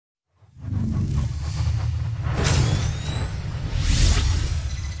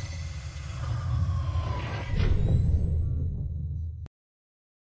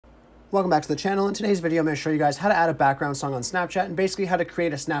Welcome back to the channel. In today's video, I'm going to show you guys how to add a background song on Snapchat and basically how to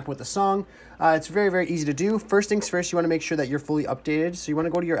create a snap with a song. It's very easy to do. First things first, you want to make sure that you're fully updated. So you want to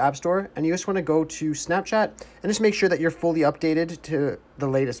go to your app store and you just want to go to Snapchat and just make sure that you're fully updated to the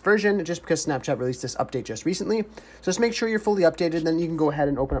latest version, just because Snapchat released this update just recently. So just make sure you're fully updated, then you can go ahead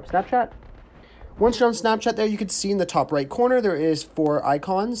and open up Snapchat. Once you're on Snapchat there, you can see in the top right corner, there is 4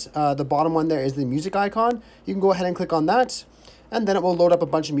 icons. The bottom one there is the music icon. You can go ahead and click on that. And then it will load up a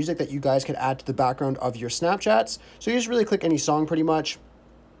bunch of music that you guys could add to the background of your Snapchats. So you just really click any song pretty much.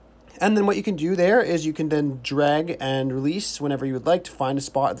 And then what you can do there is you can then drag and release whenever you would like to find a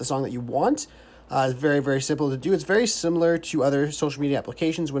spot of the song that you want. It's very simple to do. It's very similar to other social media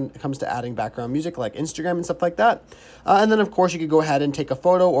applications when it comes to adding background music like Instagram and stuff like that. And then of course you could go ahead and take a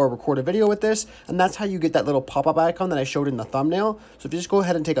photo or record a video with this. And that's how you get that little pop-up icon that I showed in the thumbnail. So if you just go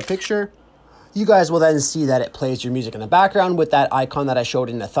ahead and take a picture, you guys will then see that it plays your music in the background with that icon that I showed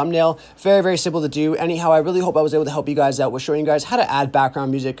in the thumbnail. Very simple to do. Anyhow, I really hope I was able to help you guys out with showing you guys how to add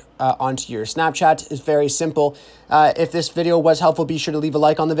background music onto your Snapchat. It's very simple. If this video was helpful, be sure to leave a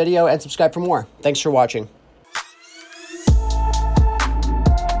like on the video and subscribe for more. Thanks for watching.